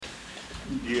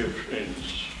Dear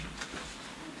friends,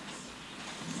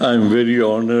 I am very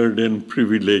honored and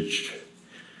privileged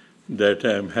that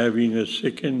I am having a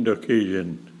second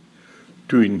occasion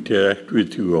to interact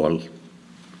with you all.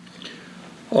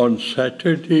 On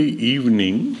Saturday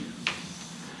evening,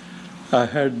 I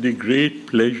had the great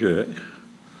pleasure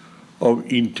of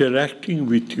interacting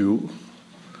with you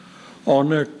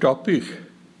on a topic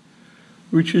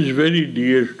which is very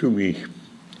dear to me,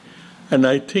 and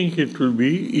I think it will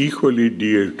be equally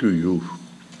dear to you.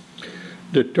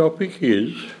 The topic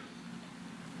is,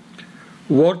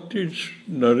 what did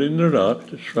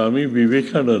Narendranath, Swami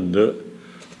Vivekananda,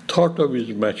 thought of his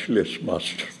matchless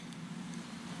master?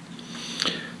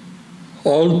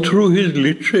 All through his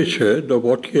literature,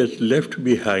 what he has left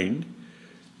behind,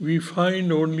 we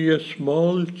find only a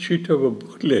small chit of a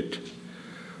booklet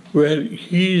where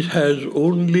he has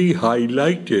only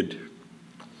highlighted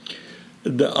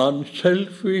the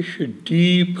unselfish,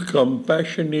 deep,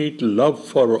 compassionate love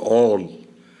for all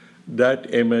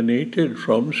that emanated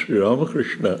from Sri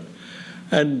Ramakrishna,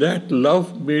 and that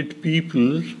love made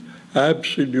people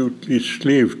absolutely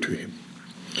slave to him.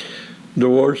 The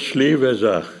word slave has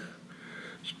a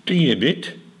sting in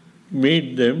it,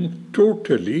 made them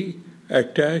totally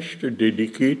attached,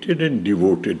 dedicated, and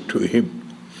devoted to him.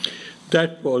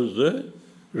 That was the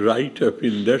write-up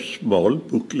in that small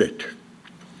booklet.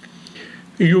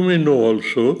 You may know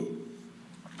also,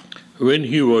 when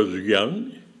he was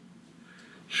young,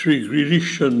 Sri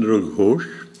Girish Chandra Ghosh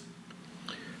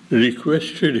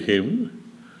requested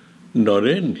him,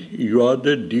 Naren, you are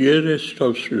the dearest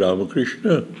of Sri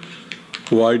Ramakrishna,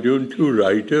 why don't you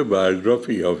write a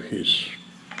biography of his?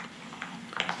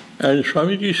 And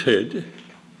Swamiji said,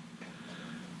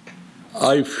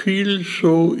 I feel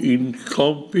so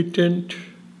incompetent,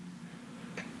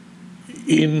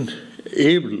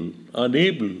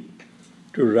 unable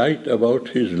to write about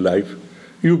his life,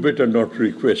 you better not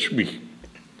request me.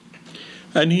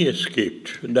 And he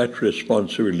escaped that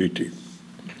responsibility.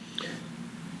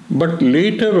 But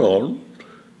later on,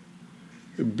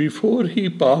 before he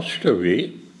passed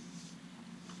away,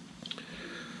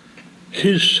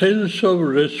 his sense of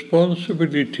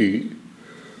responsibility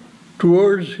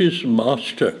towards his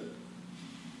master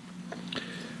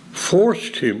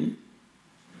forced him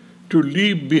to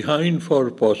leave behind for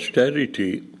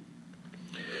posterity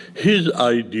his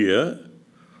idea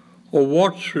of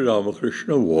what Sri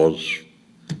Ramakrishna was.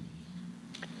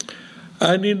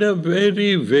 And in a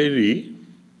very, very,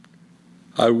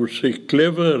 I would say,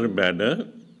 clever manner,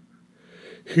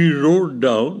 he wrote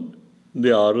down the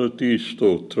Arati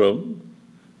Stotram,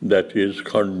 that is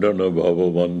Khandana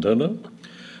Bhava Bandhana,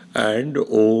 and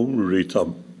Om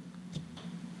Ritam.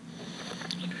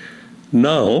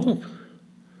 Now,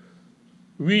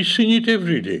 we sing it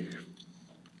every day.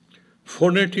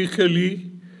 Phonetically,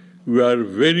 we are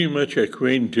very much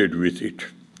acquainted with it.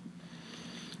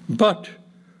 But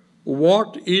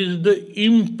what is the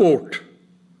import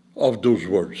of those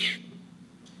words?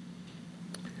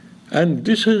 And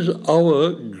this is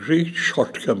our great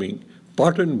shortcoming.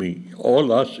 Pardon me,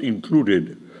 all us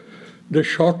included. The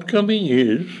shortcoming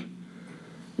is,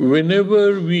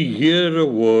 whenever we hear a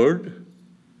word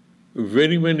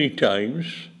very many times,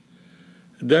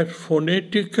 that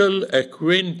phonetical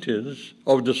acquaintance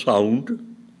of the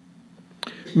sound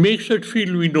makes us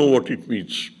feel we know what it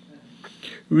means.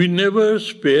 We never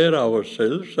spare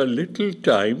ourselves a little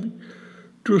time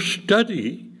to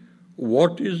study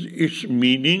what is its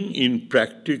meaning in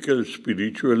practical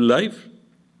spiritual life,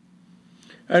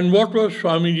 and what was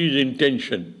Swamiji's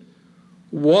intention.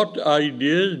 What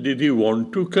ideas did he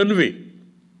want to convey?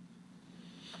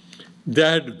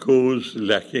 That goes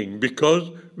lacking because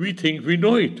we think we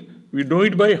know it. We know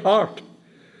it by heart.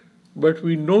 But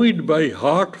we know it by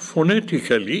heart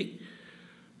phonetically,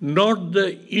 not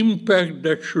the impact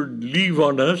that should leave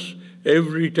on us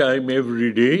every time,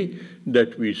 every day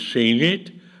that we sing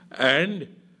it and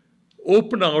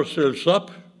open ourselves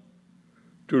up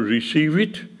to receive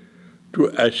it, to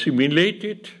assimilate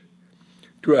it,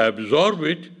 to absorb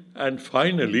it, and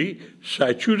finally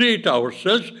saturate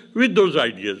ourselves with those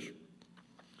ideas.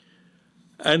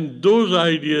 And those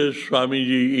ideas,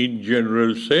 Swamiji in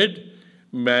general said,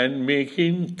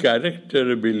 man-making,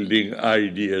 character-building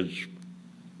ideas,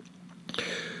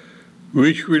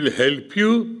 which will help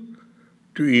you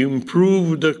to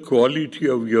improve the quality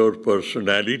of your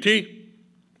personality.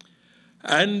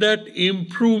 And that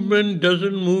improvement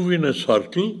doesn't move in a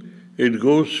circle. It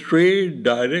goes straight,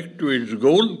 direct to its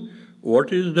goal.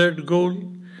 What is that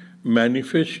goal?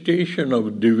 Manifestation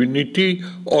of divinity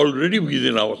already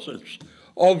within ourselves,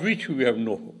 of which we have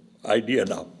no idea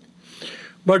now.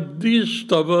 But these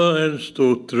stava and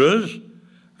stotras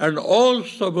and all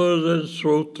sabas and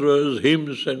stotras,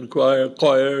 hymns and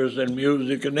choirs and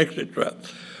music and etc.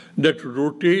 that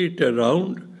rotate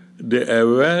around the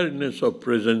awareness of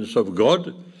presence of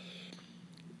God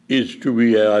is to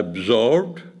be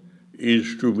absorbed,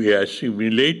 is to be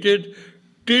assimilated,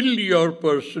 till your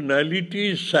personality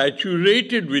is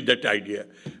saturated with that idea.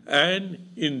 And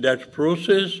in that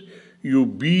process, you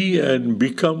be and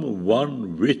become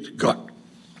one with God.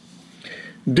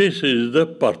 This is the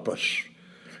purpose.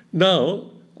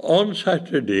 Now, on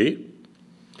Saturday,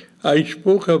 I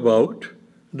spoke about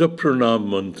the pranam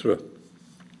mantra.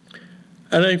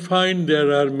 And I find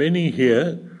there are many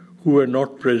here who were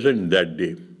not present that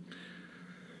day.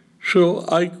 So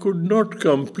I could not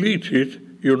complete it.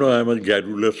 You know, I'm a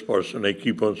garrulous person, I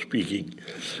keep on speaking.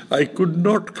 I could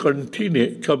not complete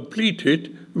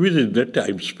it within the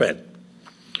time span.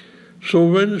 So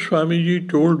when Swamiji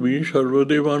told me,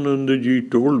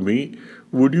 Sarvadevanandaji told me,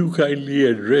 would you kindly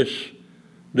address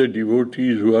the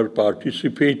devotees who are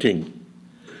participating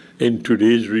in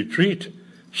today's retreat,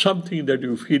 something that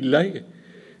you feel like,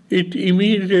 it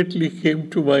immediately came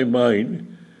to my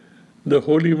mind, the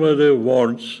Holy Mother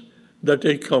wants that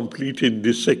I complete in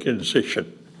this second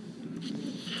session.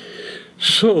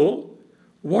 So,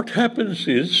 what happens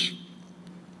is,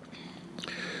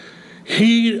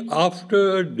 he,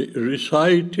 after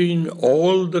reciting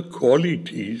all the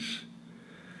qualities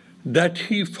that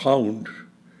he found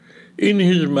in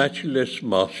his matchless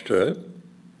master,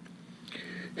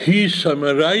 he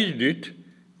summarized it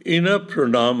in a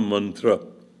pranam mantra.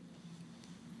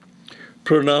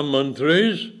 Pranam mantra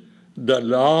is the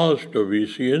last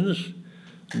obeisance,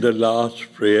 the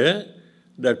last prayer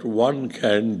that one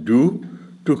can do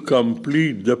to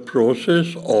complete the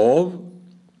process of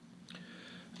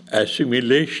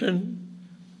assimilation,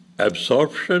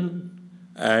 absorption,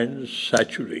 and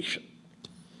saturation.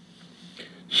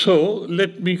 So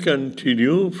let me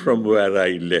continue from where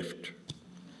I left.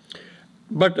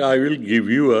 But I will give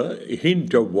you a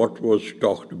hint of what was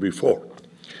talked before.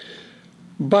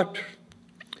 But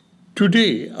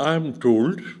today I am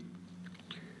told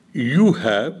you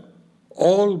have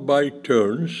all by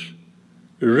turns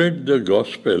read the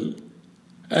Gospel,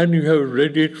 and you have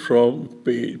read it from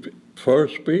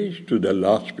first page to the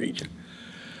last page.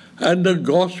 And the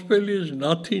Gospel is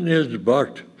nothing else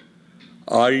but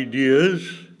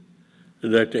ideas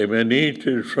that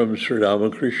emanated from Sri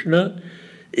Ramakrishna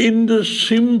in the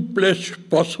simplest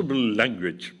possible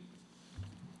language,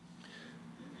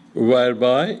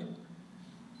 whereby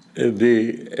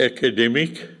the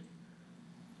academic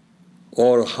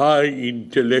or high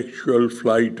intellectual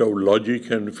flight of logic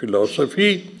and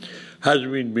philosophy has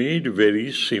been made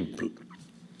very simple.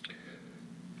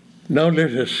 Now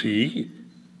let us see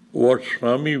what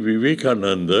Swami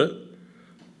Vivekananda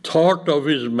thought of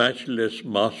his matchless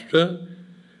master,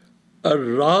 a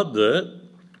rather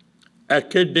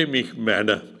academic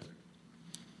manner.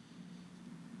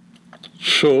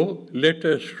 So let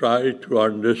us try to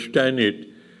understand it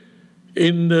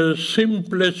in the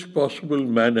simplest possible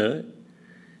manner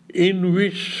in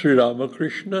which Sri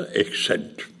Ramakrishna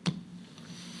excelled.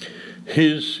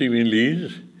 His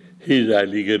similes, his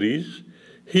allegories,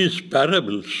 his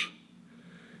parables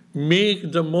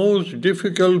make the most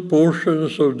difficult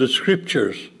portions of the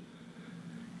scriptures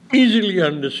easily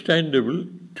understandable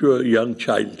to a young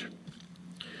child.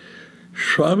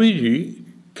 Swamiji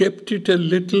kept it a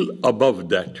little above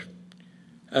that,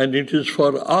 and it is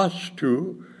for us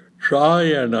to try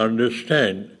and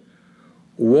understand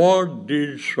what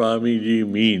did Swamiji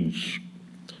means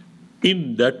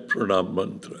in that pranam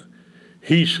mantra.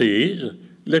 He says,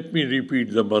 let me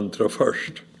repeat the mantra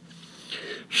first.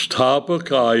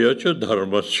 Sthapakaya cha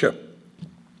dharmasya.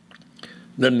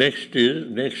 The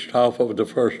next half of the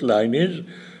first line is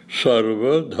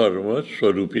Sarva Dharma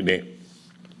Swarupine.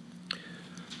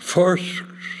 First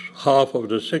half of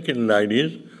the second line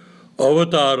is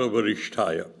Avatara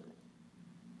Varishtaya.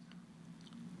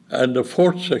 And the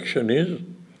fourth section is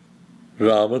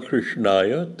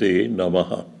Ramakrishnaya Te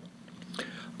Namaha.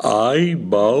 I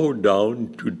bow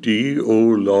down to thee, O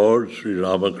Lord Sri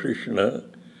Ramakrishna,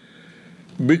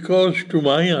 because to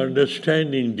my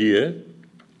understanding, dear,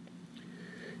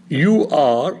 you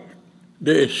are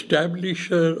the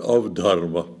establisher of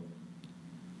dharma.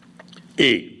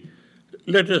 A.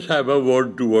 Let us have a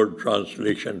word-to-word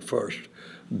translation first.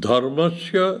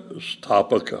 Dharmasya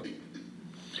sthapaka.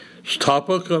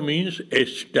 Sthapaka means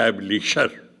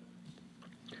establisher.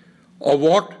 Of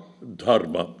what?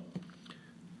 Dharma.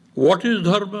 What is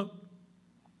dharma?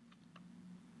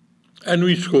 And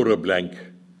we score a blank.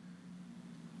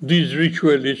 These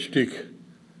ritualistic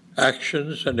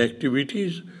actions and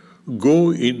activities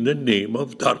go in the name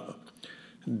of dharma.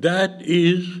 That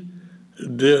is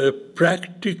the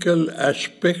practical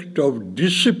aspect of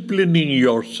disciplining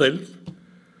yourself,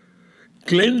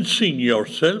 cleansing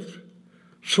yourself,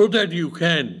 so that you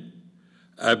can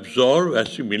absorb,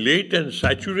 assimilate, and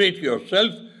saturate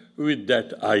yourself with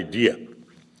that idea.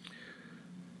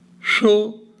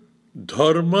 So,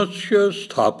 dharmasya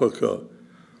sthapaka.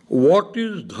 What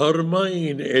is dharma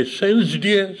in essence,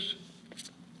 dears?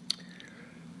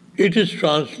 It is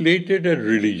translated as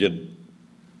religion,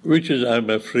 which is, I'm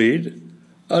afraid,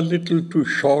 a little too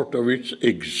short of its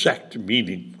exact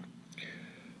meaning.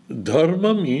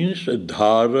 Dharma means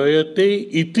dharayate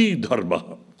iti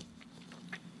dharma.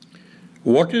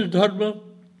 What is dharma?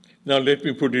 Now let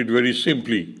me put it very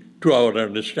simply to our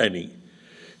understanding.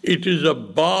 It is a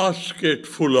basket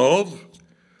full of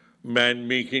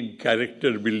man-making,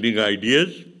 character-building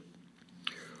ideas,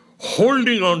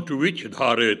 holding on to which,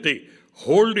 dharayate,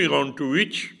 holding on to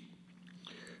which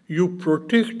you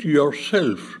protect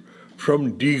yourself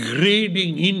from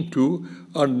degrading into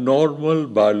a normal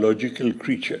biological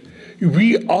creature.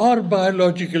 We are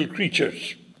biological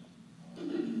creatures,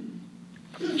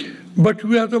 but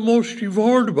we are the most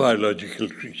evolved biological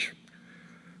creature.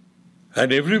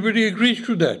 And everybody agrees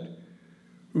to that.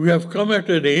 We have come at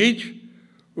an age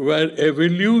where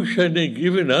evolution has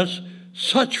given us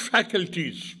such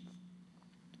faculties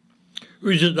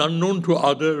which is unknown to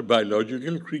other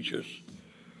biological creatures.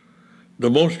 The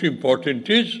most important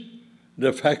is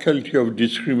the faculty of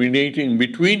discriminating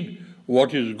between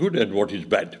what is good and what is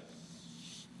bad.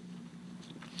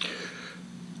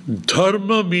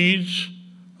 Dharma means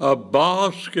a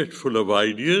basket full of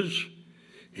ideas,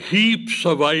 heaps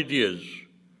of ideas,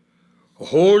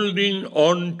 holding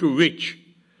on to which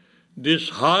this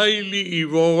highly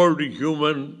evolved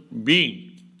human being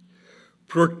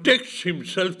protects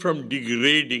himself from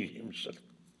degrading himself.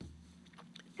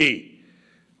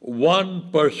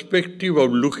 One perspective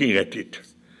of looking at it.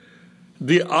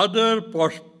 The other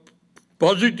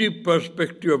positive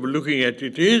perspective of looking at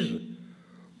it is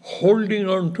holding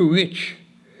on to which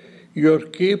you are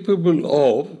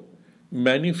capable of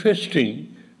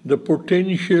manifesting the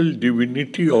potential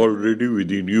divinity already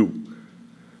within you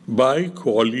by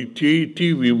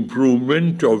qualitative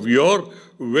improvement of your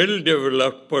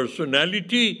well-developed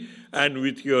personality, and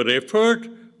with your effort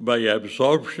by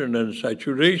absorption and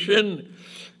saturation,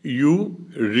 you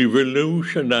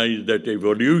revolutionize that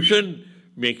evolution,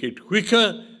 make it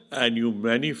quicker, and you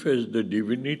manifest the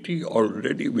divinity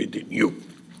already within you.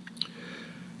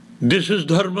 This is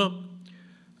dharma,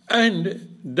 and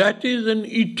that is an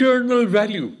eternal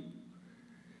value.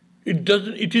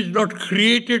 It is not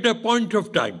created at a point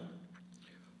of time.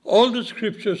 All the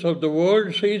scriptures of the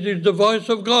world says it's the voice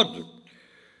of God.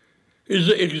 It's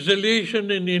the exhalation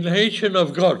and inhalation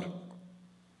of God.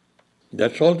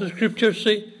 That's all the scriptures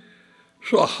say.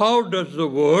 So how does the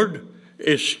word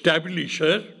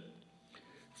establisher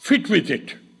fit with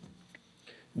it?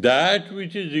 That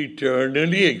which is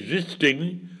eternally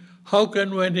existing, how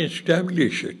can one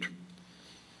establish it?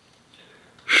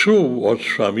 So was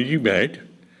Swamiji mad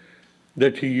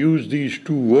that he used these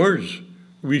two words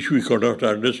which we cannot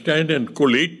understand and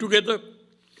collate together?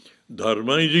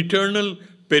 Dharma is eternal,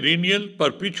 perennial,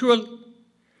 perpetual,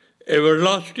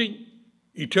 everlasting,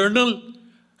 eternal,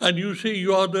 and you say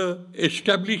you are the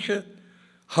establisher.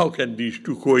 How can these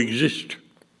two coexist?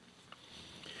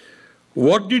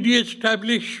 What did he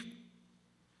establish?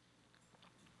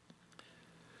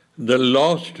 The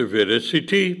lost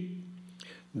veracity,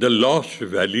 the lost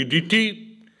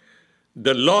validity,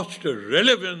 the lost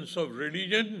relevance of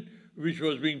religion, which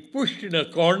was being pushed in a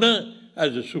corner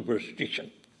as a superstition.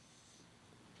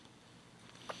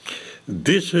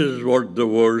 This is what the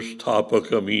word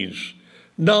sthapaka means.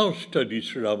 Now study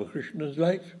Sri Ramakrishna's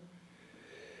life.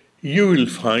 You will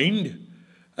find,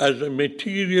 as a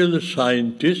material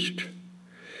scientist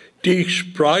takes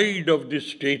pride of this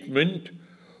statement,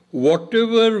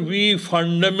 whatever we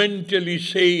fundamentally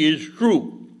say is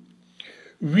true,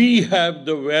 we have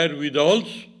the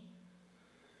wherewithals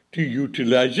to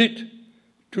utilize it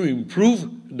to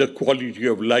improve the quality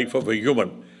of life of a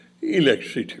human.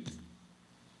 Electricity.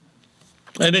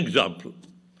 An example.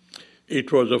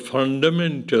 It was a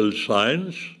fundamental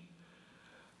science,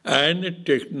 and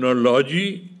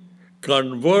technology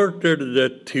converted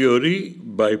the theory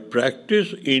by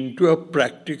practice into a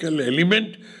practical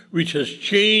element which has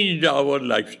changed our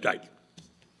lifestyle.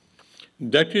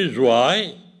 That is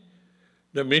why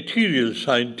the material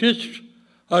scientists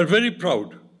are very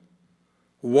proud.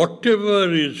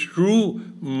 Whatever is true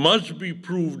must be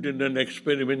proved in an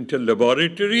experimental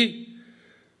laboratory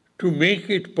to make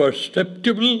it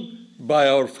perceptible by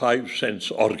our five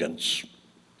sense organs.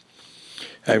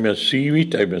 I must see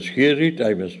it, I must hear it,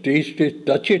 I must taste it,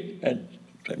 touch it, and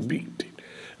breathe it.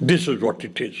 This is what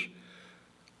it is.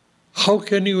 How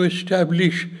can you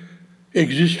establish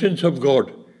existence of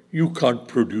God? You can't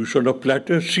produce on a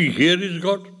platter. See, here is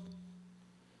God.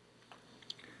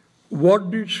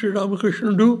 What did Sri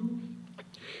Ramakrishna do?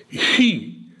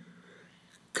 He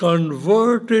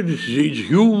converted his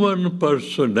human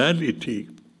personality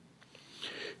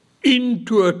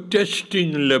into a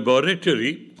testing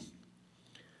laboratory,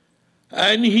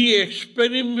 and he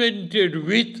experimented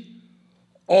with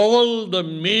all the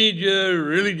major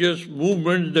religious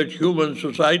movements that human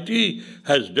society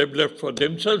has developed for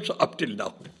themselves up till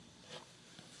now.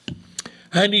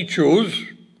 And he chose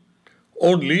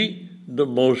only the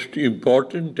most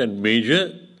important and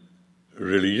major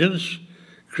religions: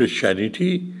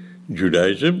 Christianity,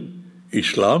 Judaism,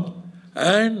 Islam,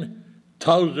 and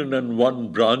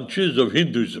 1001 branches of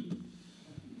Hinduism.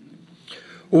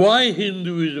 Why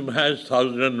Hinduism has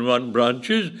 1001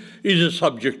 branches is a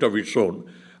subject of its own.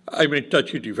 I may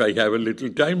touch it if I have a little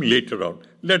time later on.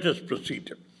 Let us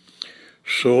proceed.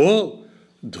 So,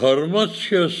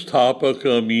 Dharmasya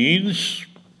Sthapaka means,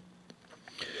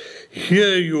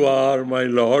 here you are, my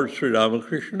Lord Sri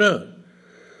Ramakrishna,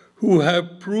 who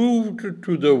have proved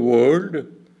to the world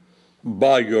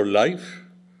by your life,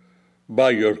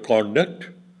 by your conduct,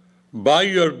 by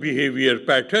your behavior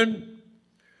pattern,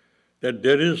 that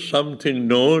there is something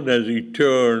known as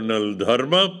eternal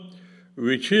dharma,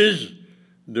 which is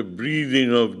the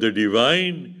breathing of the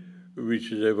divine,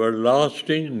 which is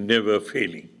everlasting, never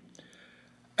failing.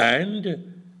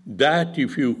 And that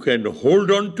if you can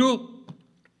hold on to,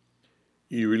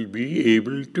 you will be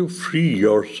able to free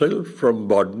yourself from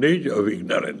bondage of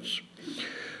ignorance.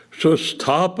 So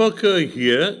Sthapaka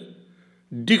here,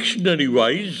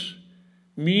 dictionary-wise,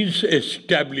 means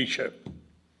establisher.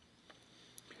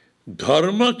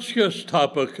 Dharmasya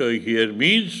Sthapaka here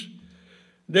means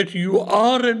that you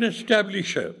are an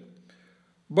establisher,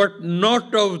 but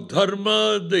not of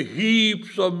dharma, the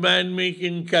heaps of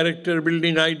man-making,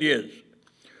 character-building ideas.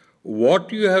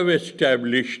 What you have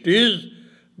established is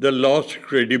the lost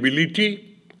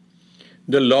credibility,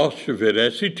 the lost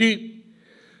veracity,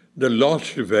 the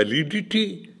lost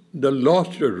validity, the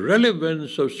lost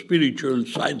relevance of spiritual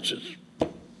sciences.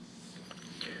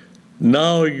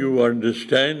 Now you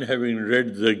understand, having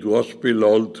read the Gospel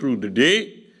all through the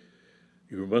day,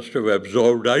 you must have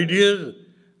absorbed ideas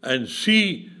and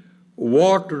see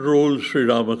what role Sri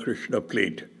Ramakrishna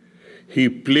played. He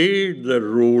played the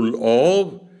role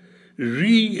of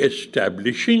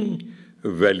re-establishing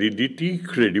validity,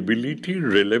 credibility,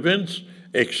 relevance,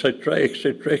 etc.,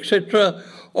 etc., etc.,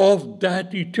 of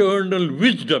that eternal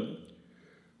wisdom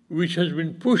which has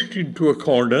been pushed into a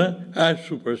corner as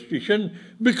superstition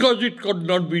because it could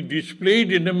not be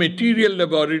displayed in a material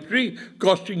laboratory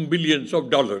costing billions of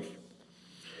dollars.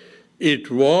 It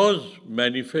was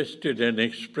manifested and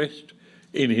expressed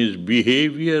in his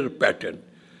behavior pattern.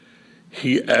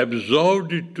 He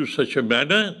absorbed it to such a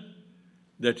manner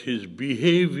that his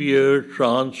behavior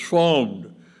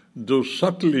transformed those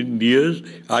subtle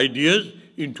ideas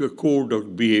into a code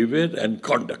of behavior and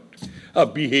conduct, a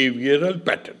behavioral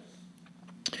pattern.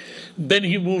 Then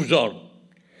he moves on.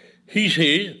 He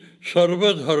says,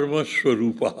 Sarva Dharma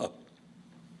Swarupaha.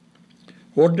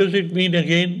 What does it mean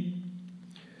again?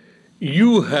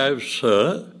 You have,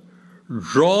 sir,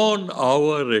 drawn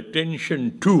our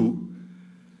attention to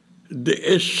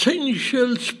the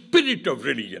essential spirit of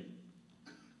religion.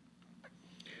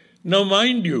 Now,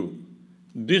 mind you,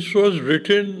 this was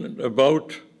written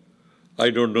about, I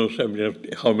don't know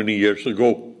how many years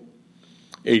ago,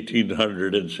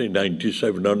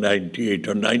 1897 or 98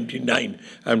 or 99.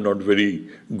 I'm not very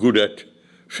good at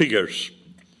figures.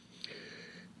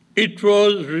 It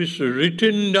was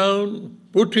written down,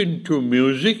 put into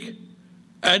music,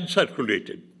 and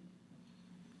circulated.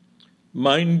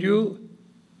 Mind you,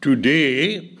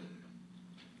 today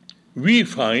we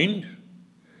find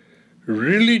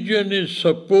religion is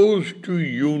supposed to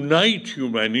unite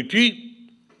humanity,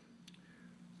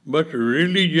 but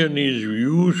religion is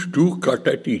used to cut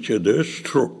at each other's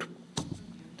throat.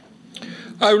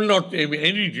 I will not name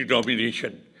any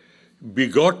denomination.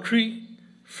 Bigotry,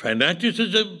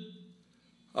 fanaticism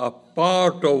are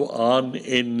part of an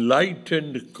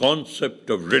enlightened concept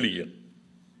of religion.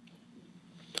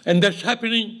 And that's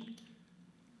happening.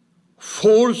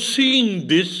 Foreseeing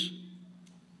this,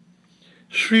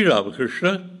 Sri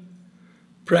Ramakrishna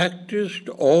practiced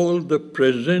all the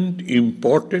present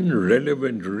important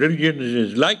relevant religions in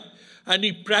his life, and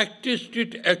he practiced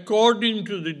it according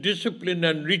to the discipline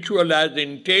and ritual as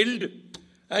entailed,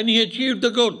 and he achieved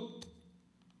the goal.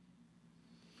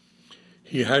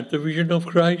 He had the vision of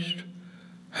Christ,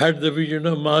 had the vision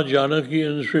of Ma Janaki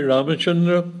and Sri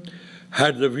Ramachandra,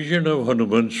 had the vision of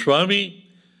Hanuman Swami,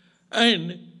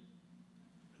 and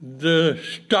the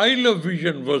style of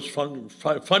vision was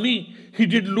funny. He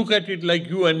didn't look at it like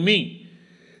you and me.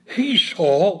 He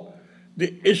saw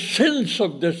the essence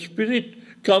of the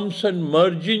Spirit comes and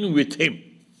merging with him.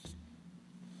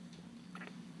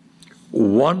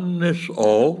 Oneness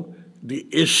of the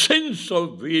essence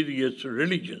of various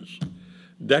religions.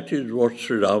 That is what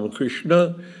Sri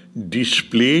Ramakrishna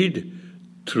displayed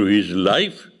through his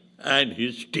life and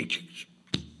his teachings.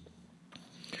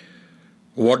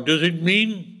 What does it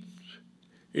mean?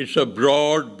 It's a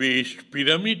broad-based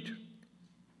pyramid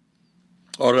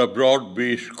or a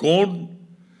broad-based cone.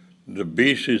 The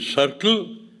base is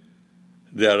circle.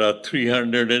 There are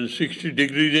 360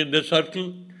 degrees in the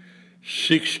circle.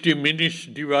 60 minutes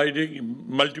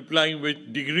multiplying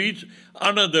with degrees,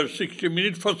 another 60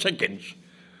 minutes for seconds.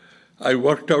 I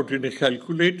worked out in a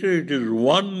calculator, it is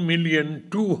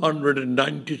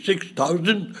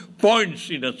 1,296,000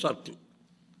 points in a circle,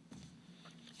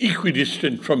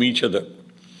 equidistant from each other.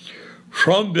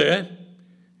 From there,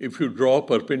 if you draw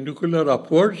perpendicular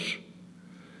upwards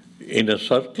in a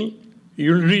circle,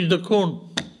 you will reach the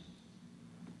cone.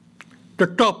 The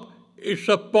top is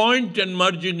a point and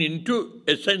merging into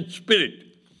essence spirit.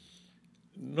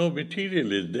 No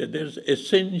material is there. There's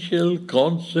essential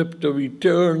concept of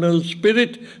eternal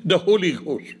spirit, the Holy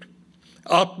Ghost.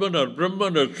 Atman or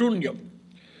Brahman or Shunyam.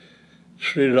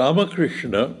 Sri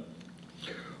Ramakrishna,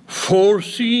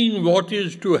 foreseeing what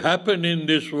is to happen in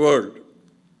this world,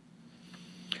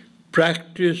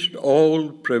 practiced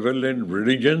all prevalent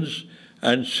religions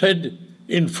and said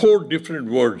in 4 different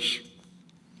words.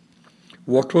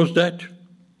 What was that?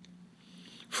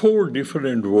 4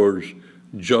 different words.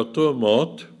 Jato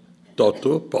mat,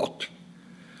 tato pat.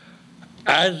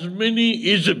 As many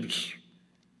isms.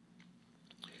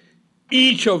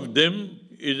 Each of them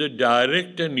is a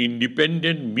direct and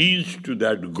independent means to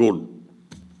that goal.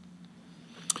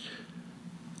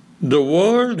 The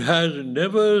world has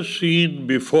never seen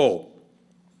before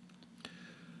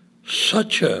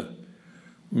such a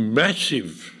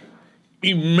massive,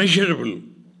 immeasurable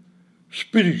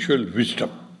spiritual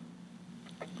wisdom.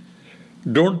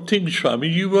 Don't think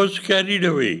Swamiji was carried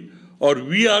away or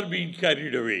we are being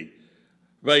carried away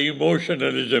by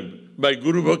emotionalism, by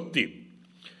Guru Bhakti.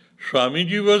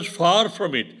 Swamiji was far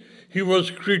from it. He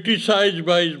was criticized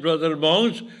by his brother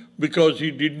monks because he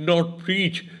did not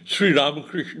preach Sri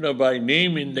Ramakrishna by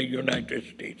name in the United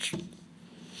States.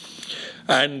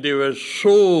 And they were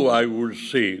so, I would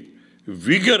say,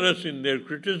 vigorous in their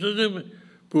criticism.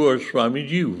 Poor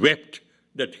Swamiji wept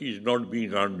that he is not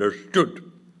being understood.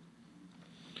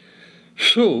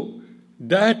 So,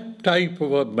 that type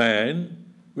of a man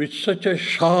with such a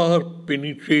sharp,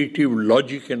 penetrative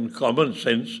logic and common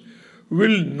sense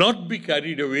will not be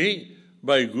carried away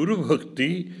by Guru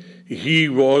Bhakti. He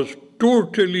was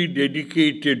totally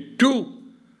dedicated to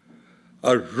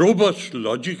a robust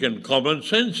logic and common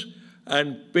sense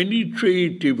and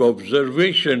penetrative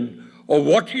observation of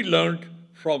what he learned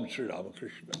from Sri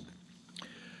Ramakrishna.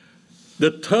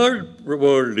 The third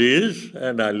word is,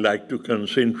 and I like to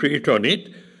concentrate on it,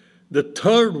 the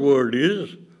third word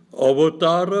is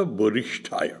Avatara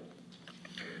Barishtaya.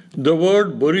 The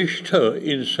word Barishtha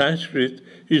in Sanskrit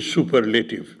is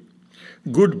superlative.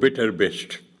 Good, better,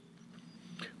 best.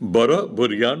 Bara,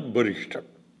 Baryan, Barishtha.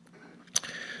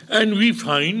 And we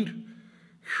find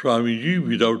Swamiji,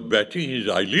 without batting his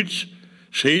eyelids,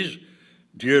 says,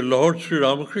 "Dear Lord Sri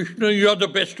Ramakrishna, you are the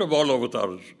best of all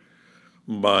avatars."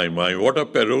 My, what a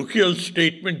parochial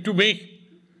statement to make.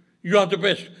 You are the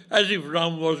best. As if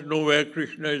Ram was nowhere,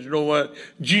 Krishna is nowhere,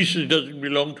 Jesus doesn't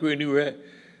belong to anywhere.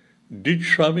 Did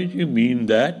Swamiji mean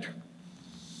that?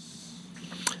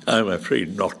 I'm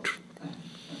afraid not.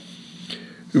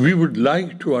 We would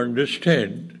like to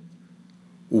understand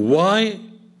why,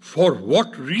 for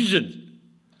what reason,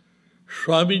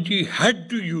 Swamiji had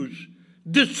to use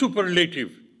this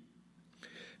superlative,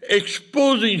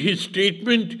 exposing his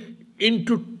statement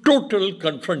into total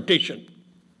confrontation.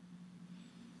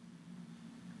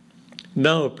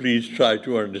 Now please try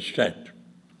to understand.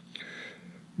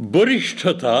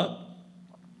 Barishtata,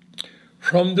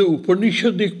 from the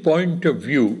Upanishadic point of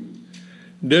view,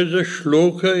 there's a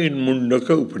shloka in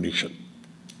Mundaka Upanishad.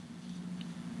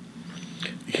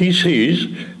 He says,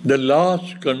 the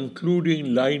last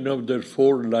concluding line of the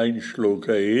 4-line shloka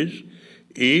is,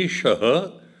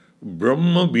 Eshaha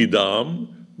Brahma Vidam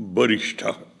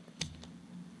Barishtha.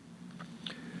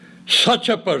 Such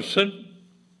a person,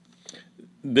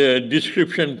 the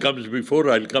description comes before,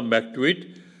 I'll come back to it.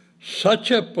 Such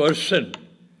a person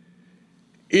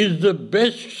is the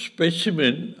best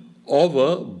specimen of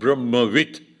a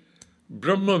Brahmavit.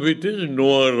 Brahmavit is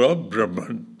knower of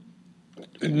Brahman,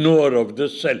 knower of the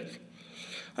self.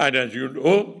 And as you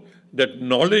know, that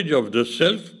knowledge of the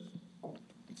self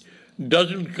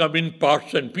doesn't come in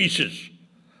parts and pieces.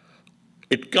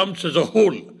 It comes as a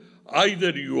whole.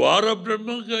 Either you are a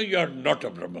Brahmanga or you are not a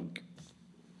Brahmanga.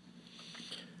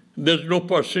 There's no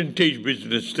percentage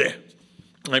business there.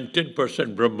 I'm 10%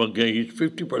 Brahmanga, he's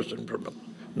 50% Brahmanga.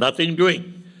 Nothing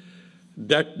doing.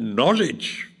 That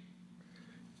knowledge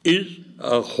is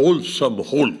a wholesome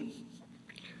whole.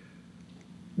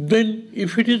 Then,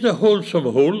 if it is a wholesome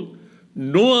whole,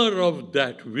 knower of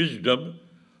that wisdom,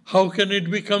 how can it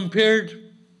be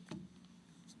compared?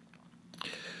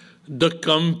 The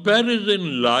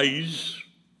comparison lies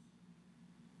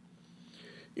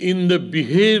in the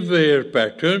behavior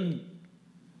pattern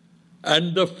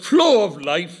and the flow of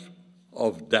life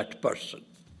of that person.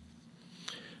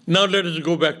 Now let us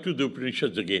go back to the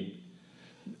Upanishads again.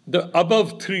 The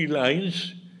above 3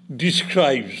 lines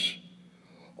describes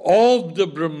of the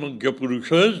Brahmanga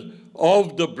Purushas,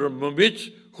 of the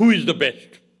Brahmavits, who is the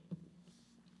best.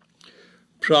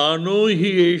 Prano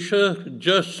hi esha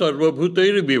jas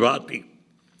sarvabhutair vibhati.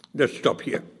 Let's stop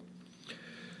here.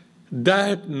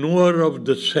 That knower of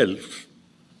the self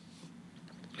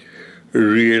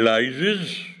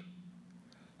realizes,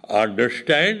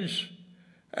 understands,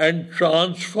 and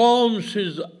transforms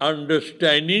his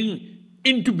understanding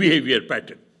into behavior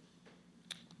pattern.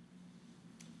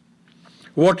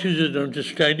 What is his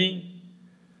understanding?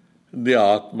 The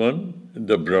Atman,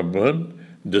 the Brahman,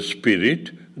 the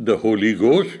Spirit, the Holy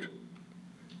Ghost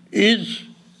is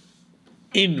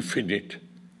infinite.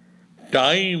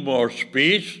 Time or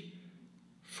space,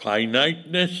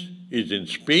 finiteness is in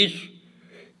space,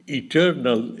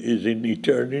 eternal is in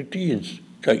eternity,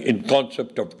 in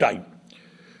concept of time.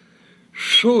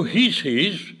 So he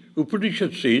says,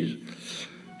 Upanishad says,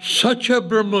 such a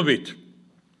Brahmavit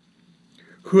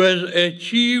who has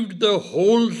achieved the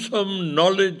wholesome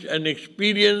knowledge and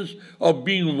experience of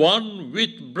being one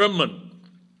with Brahman,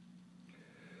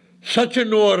 such a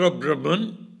knower of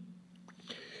Brahman,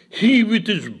 he with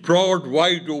his broad,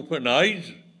 wide open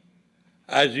eyes,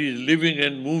 as he is living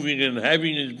and moving and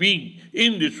having his being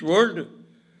in this world,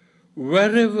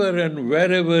 wherever and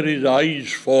wherever his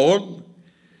eyes fall,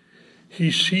 he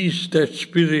sees that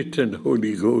Spirit and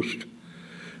Holy Ghost.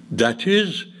 That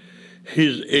is,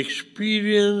 his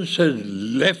experience has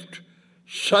left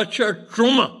such a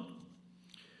trauma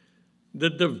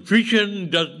that the vision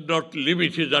does not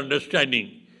limit his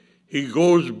understanding. He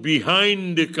goes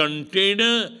behind the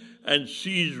container and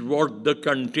sees what the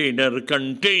container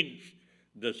contains.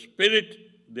 The Spirit,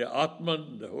 the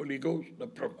Atman, the Holy Ghost, the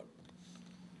Brahman.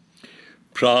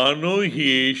 Prano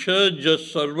hi esha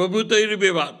jas sarvabhutair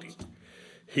vibhati.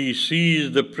 He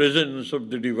sees the presence of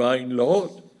the Divine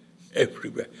Lord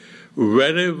everywhere.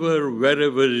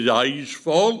 Wherever his eyes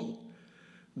fall,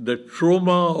 the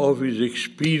trauma of his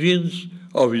experience,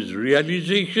 of his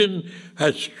realization,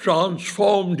 has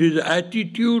transformed his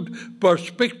attitude,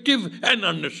 perspective, and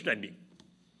understanding.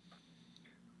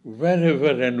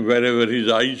 Wherever and wherever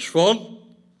his eyes fall,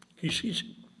 he sees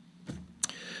it.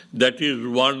 That is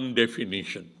one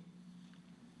definition.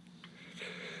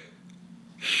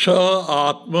 Sa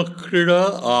atma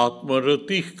krida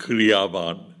atmarati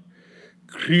kriyavan.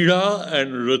 Krida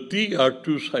and rati are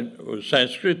 2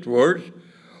 Sanskrit words.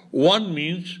 One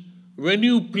means when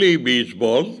you play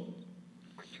baseball,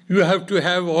 you have to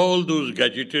have all those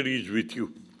gadgetaries with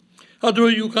you.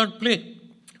 Otherwise you can't play.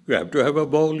 You have to have a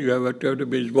ball, you have to have a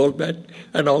baseball bat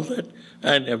and all that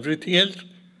and everything else.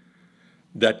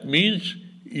 That means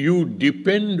you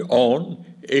depend on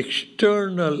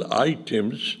external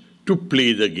items to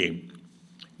play the game.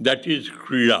 That is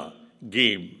krida,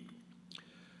 game.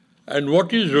 And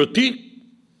what is rati?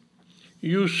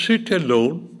 You sit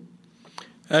alone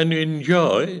and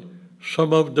enjoy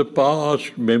some of the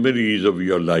past memories of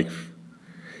your life.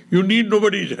 You need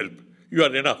nobody's help. You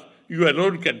are enough. You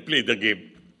alone can play the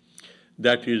game.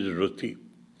 That is rati.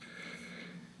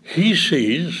 He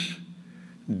says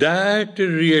that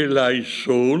realized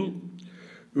soul,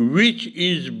 which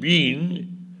is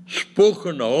being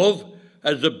spoken of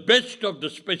as the best of the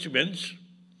specimens,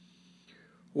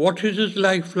 what is his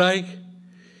life like?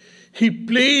 He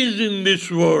plays in this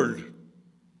world.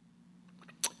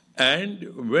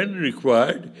 And when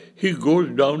required, he goes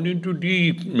down into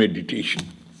deep meditation.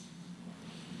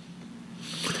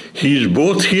 He is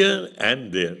both here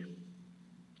and there.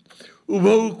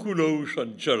 Ubhau kulau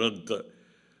sancharanta.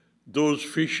 Those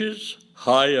fishes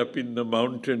high up in the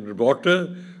mountain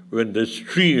water, when the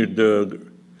stream,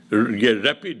 the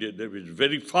rapid, there is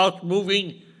very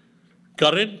fast-moving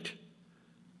current.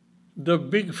 The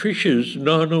big fishes,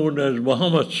 now known as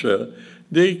Mohammedsar,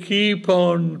 they keep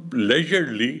on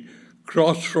leisurely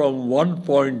cross from one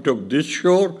point of this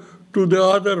shore to the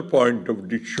other point of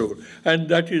this shore, and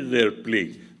that is their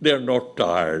play. They are not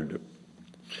tired.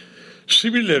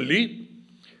 Similarly,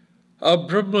 a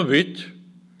Brahmavit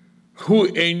who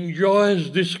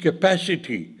enjoys this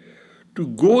capacity to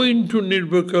go into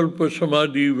Nirvikalpa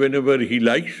Samadhi whenever he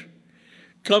likes,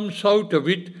 comes out of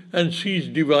it and sees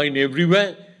divine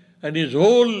everywhere, and his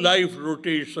whole life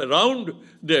rotates around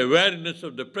the awareness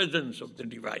of the presence of the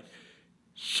divine.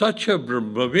 Such a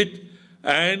Brahmavit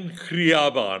and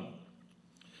Kriyaban.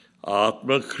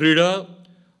 Atma Krida,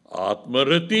 Atma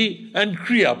Rati, and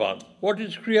Kriyaban. What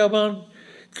is Kriyaban?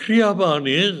 Kriyaban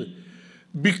is,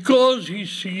 because he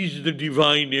sees the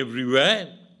divine everywhere,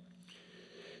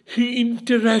 he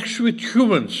interacts with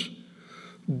humans,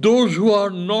 those who are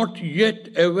not yet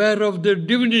aware of their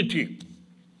divinity.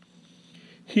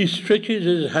 He stretches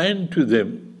his hand to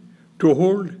them to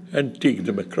hold and take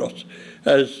them across,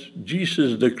 as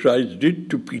Jesus the Christ did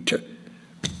to Peter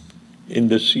in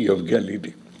the Sea of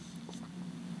Galilee.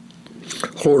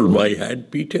 Hold my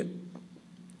hand, Peter.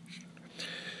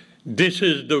 This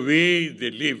is the way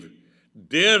they live.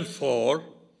 Therefore,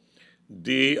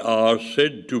 they are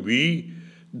said to be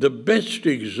the best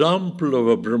example of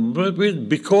a Brahmavit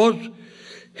because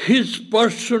his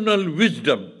personal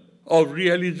wisdom of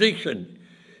realization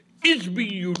is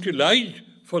being utilized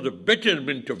for the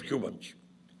betterment of humans.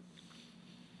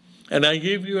 And I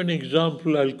gave you an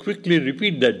example. I'll quickly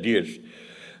repeat that, dears.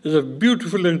 There's a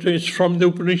beautiful example. It's from the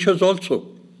Upanishads also.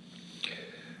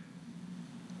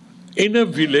 In a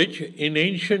village in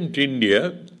ancient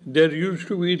India, there used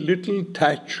to be little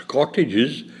thatched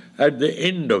cottages at the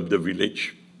end of the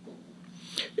village,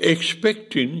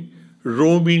 expecting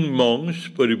roaming monks,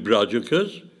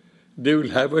 paribrajakas, they will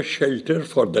have a shelter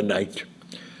for the night.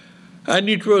 And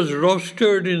it was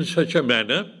rostered in such a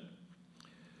manner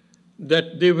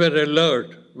that they were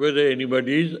alert whether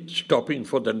anybody is stopping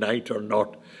for the night or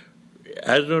not.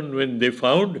 As on when they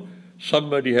found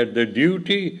somebody had the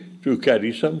duty to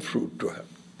carry some fruit to him.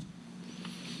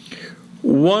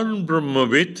 One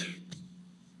Brahmavit,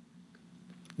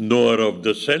 knower of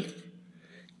the self,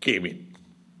 came in.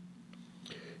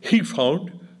 He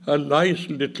found a nice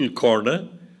little corner,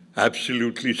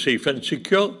 absolutely safe and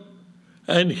secure,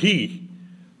 and he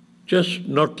just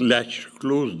not latched,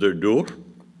 closed the door,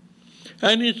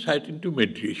 and he sat into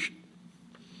meditation.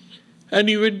 And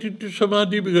he went into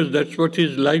Samadhi because that's what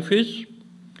his life is.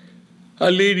 A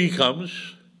lady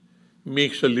comes,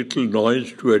 makes a little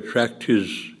noise to attract his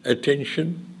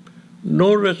attention.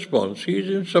 No response. He is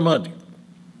in Samadhi.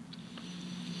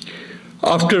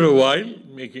 After a while,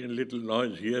 making a little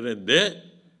noise here and there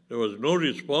was no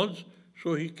response,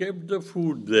 so he kept the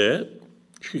food there.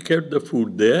 She kept the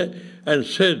food there and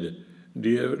said,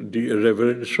 dear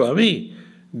Reverend Swami,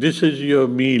 this is your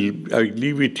meal. I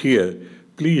leave it here.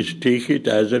 Please take it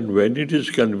as and when it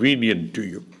is convenient to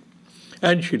you.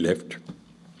 And she left.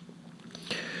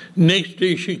 Next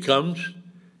day she comes,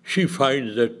 she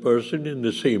finds that person in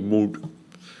the same mood.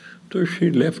 So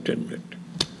she left and went.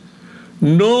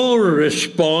 No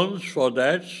response for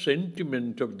that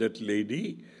sentiment of that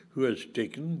lady who has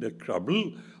taken the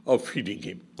trouble of feeding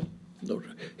him. No,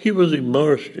 he was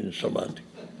immersed in Samadhi.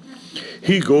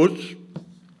 He goes,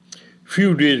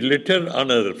 few days later,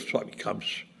 another Swami comes,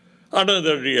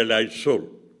 another realized soul.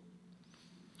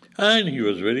 And he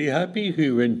was very happy,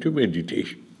 he went to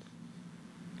meditation.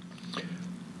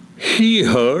 He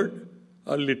heard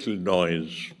a little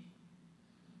noise.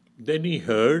 Then he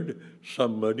heard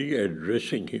somebody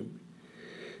addressing him.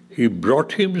 He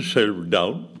brought himself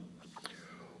down.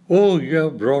 Oh, you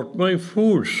have brought my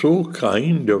food, so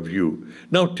kind of you.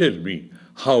 Now tell me,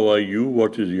 how are you?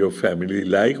 What is your family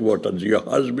like? What does your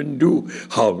husband do?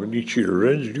 How many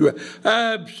children do you have?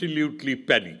 Absolutely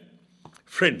penny,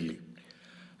 friendly.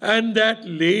 And that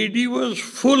lady was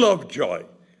full of joy.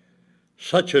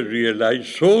 Such a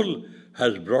realized soul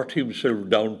has brought himself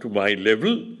down to my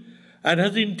level and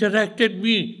has interacted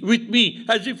with me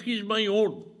as if he's my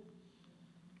own.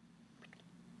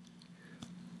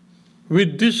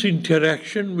 With this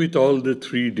interaction with all the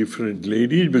three different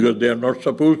ladies, because they are not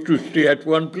supposed to stay at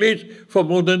one place for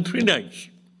more than 3 nights,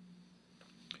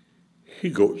 he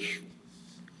goes.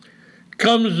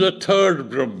 Comes the third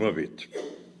Brahmavit.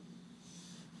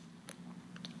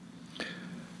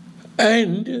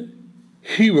 And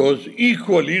he was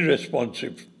equally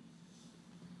responsive.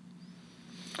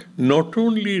 Not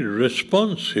only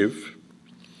responsive,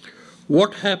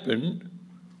 what happened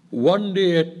One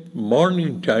day at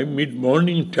morning time,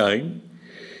 mid-morning time,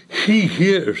 he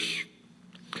hears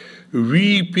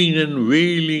weeping and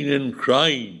wailing and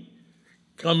crying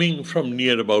coming from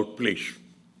near about place.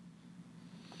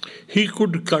 He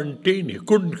couldn't contain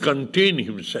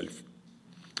himself.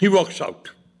 He walks out.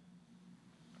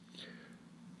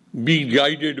 Being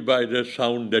guided by the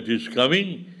sound that is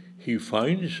coming, he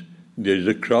finds there is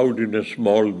a crowd in a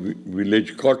small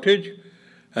village cottage,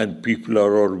 and people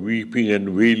are all weeping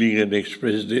and wailing and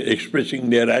expressing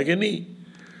their agony.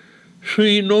 So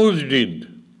he nosed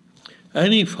in,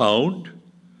 and he found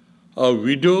a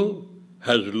widow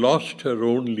has lost her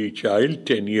only child,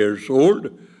 10 years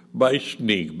old, by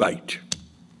snake bite.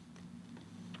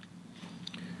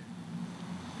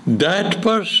 That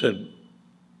person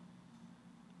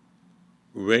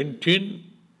went in,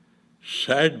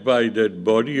 sat by that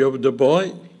body of the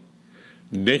boy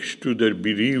next to the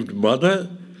bereaved mother,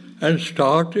 and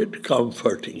started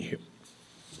comforting him.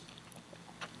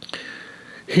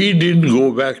 He didn't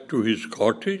go back to his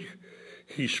cottage.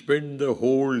 He spent the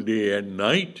whole day and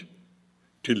night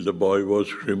till the boy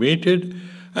was cremated,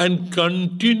 and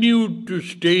continued to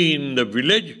stay in the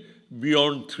village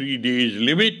beyond 3 days'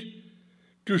 limit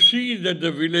to see that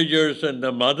the villagers and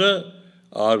the mother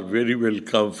are very well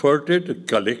comforted,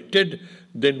 collected.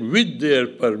 Then with their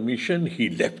permission, he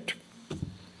left.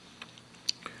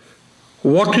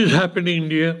 What is happening,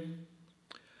 dear?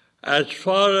 As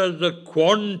far as the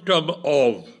quantum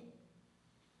of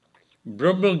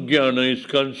Brahmajnana is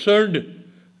concerned,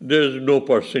 there is no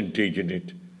percentage in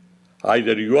it.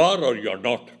 Either you are or you are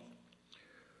not.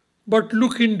 But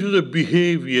look into the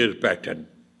behavior pattern.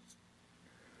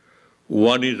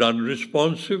 One is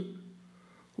unresponsive,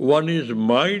 one is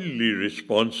mildly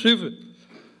responsive,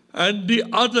 and the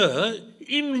other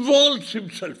involves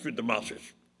himself with the masses.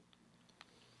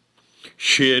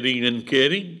 Sharing and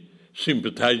caring,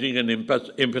 sympathizing and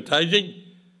empathizing,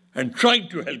 and trying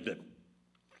to help them.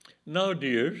 Now,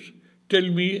 dears, tell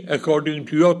me, according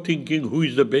to your thinking, who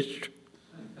is the best?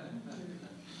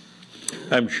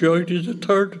 I'm sure it is the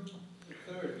third.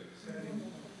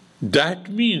 That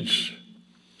means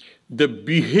the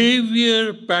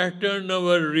behavior pattern of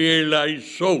a realized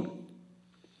soul,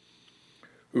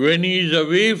 when he is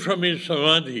away from his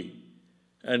samadhi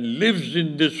and lives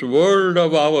in this world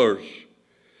of ours,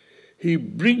 he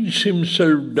brings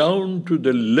himself down to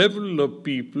the level of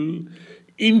people,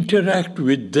 interact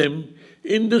with them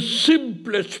in the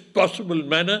simplest possible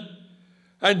manner,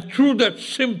 and through that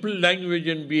simple language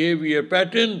and behavior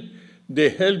pattern, they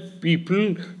help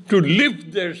people to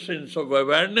lift their sense of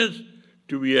awareness,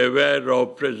 to be aware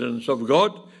of presence of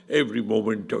God every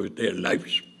moment of their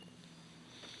lives.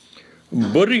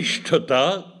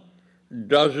 Varishtata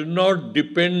does not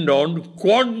depend on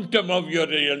quantum of your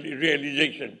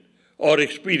realization or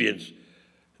experience.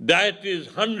 That is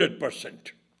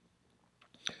 100%.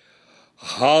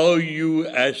 How you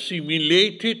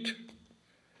assimilate it,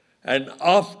 and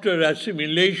after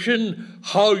assimilation,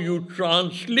 how you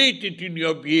translate it in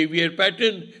your behavior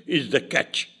pattern is the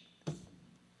catch.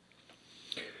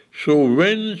 So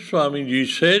when Swamiji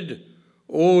said,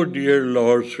 "Oh dear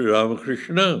Lord Sri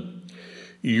Ramakrishna,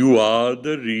 you are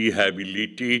the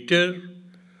rehabilitator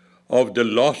of the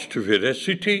lost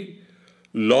veracity,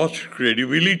 lost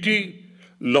credibility,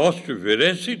 lost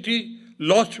veracity,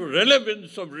 lost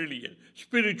relevance of religion,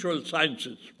 spiritual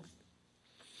sciences.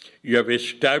 You have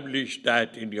established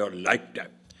that in your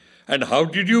lifetime. And how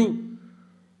did you?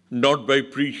 Not by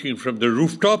preaching from the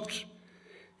rooftops.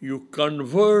 You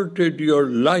converted your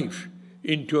life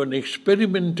into an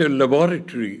experimental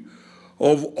laboratory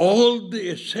of all the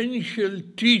essential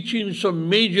teachings of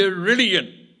major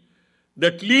religion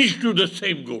that leads to the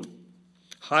same goal.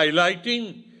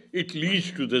 Highlighting, it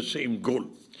leads to the same goal.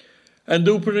 And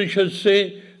the Upanishads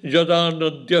say, Jada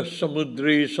nadya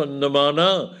samudre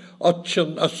sannamana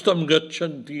astam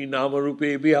gachanti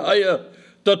namarupe vihaya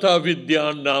tata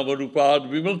vidyan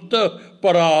namarupad vimukta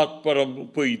parat param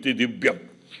upaiti divyam.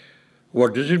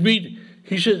 What does it mean?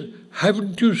 He says,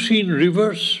 haven't you seen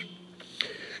rivers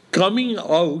coming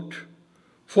out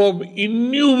from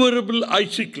innumerable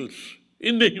icicles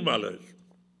in the Himalayas?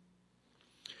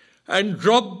 And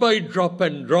drop by drop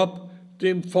and drop,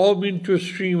 they form into a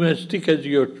stream as thick as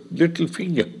your little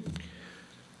finger.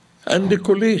 And they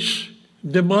coalesce,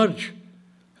 they merge.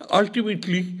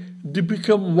 Ultimately, they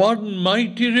become one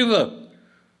mighty river.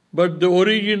 But the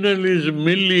original is a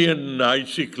million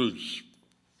icicles.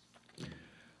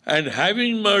 And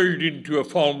having merged into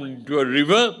a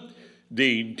river,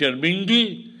 they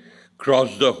intermingle,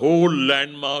 cross the whole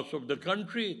landmass of the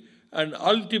country, and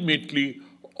ultimately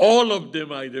all of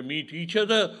them either meet each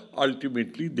other,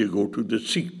 ultimately they go to the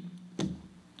sea.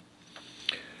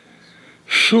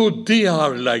 So they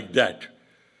are like that.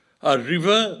 A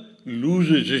river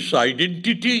loses its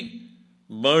identity,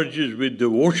 merges with the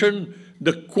ocean.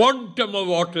 The quantum of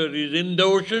water is in the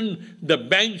ocean. The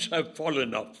banks have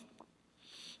fallen off.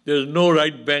 There's no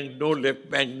right bank, no left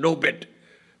bank, no bed.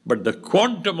 But the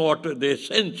quantum of water, the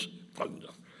essence, falls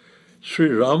off. Sri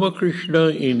Ramakrishna,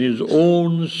 in his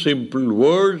own simple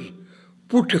words,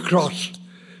 put across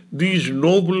these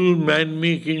noble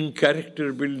man-making,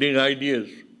 character-building ideas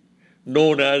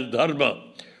known as dharma,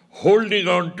 holding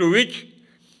on to which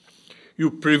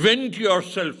you prevent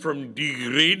yourself from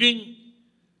degrading,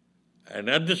 and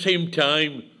at the same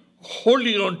time,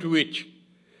 holding on to which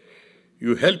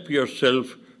you help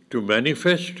yourself to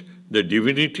manifest the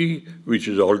divinity which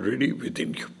is already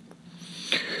within you.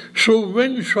 So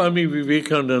when Swami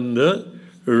Vivekananda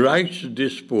writes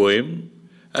this poem,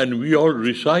 and we all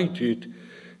recite it,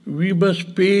 we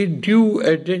must pay due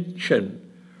attention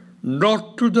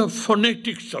not to the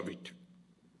phonetics of it,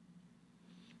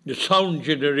 the sound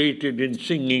generated in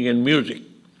singing and music,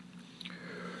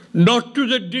 not to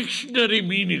the dictionary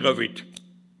meaning of it,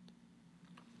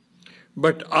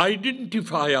 but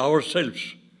identify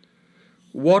ourselves.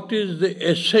 What is the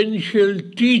essential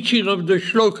teaching of the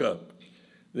shloka?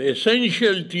 The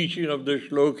essential teaching of the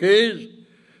shloka is,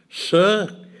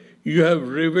 sir, you have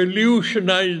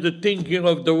revolutionized the thinking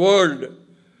of the world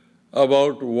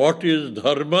about what is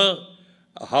dharma,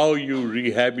 how you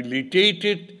rehabilitate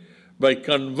it by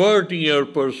converting your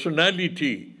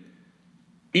personality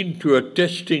into a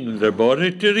testing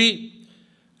laboratory,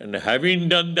 and having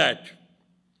done that,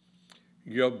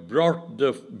 you have brought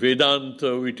the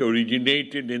Vedanta which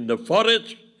originated in the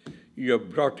forest, you have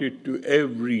brought it to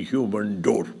every human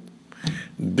door.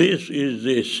 This is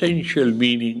the essential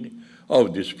meaning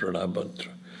of this pranam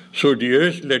mantra. So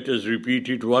dears, let us repeat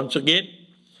it once again,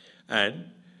 and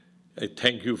I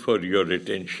thank you for your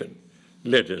attention.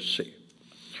 Let us say,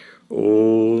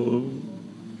 Om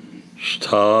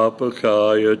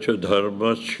Sthapakaya cha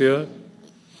dharmasya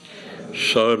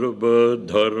sarva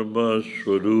dharma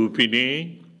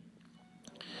swarupine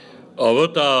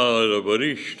avatar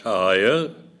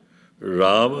varishtaya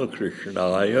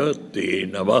Ramakrishnaya te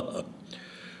namaha.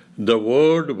 The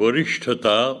word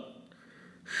varishtata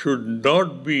should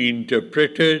not be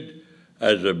interpreted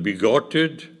as a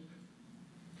bigoted,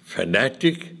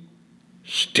 fanatic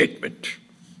statement.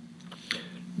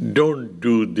 Don't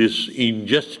do this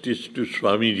injustice to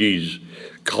Swamiji's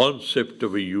concept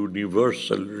of a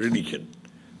universal religion.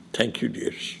 Thank you,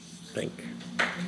 dears. Thank you.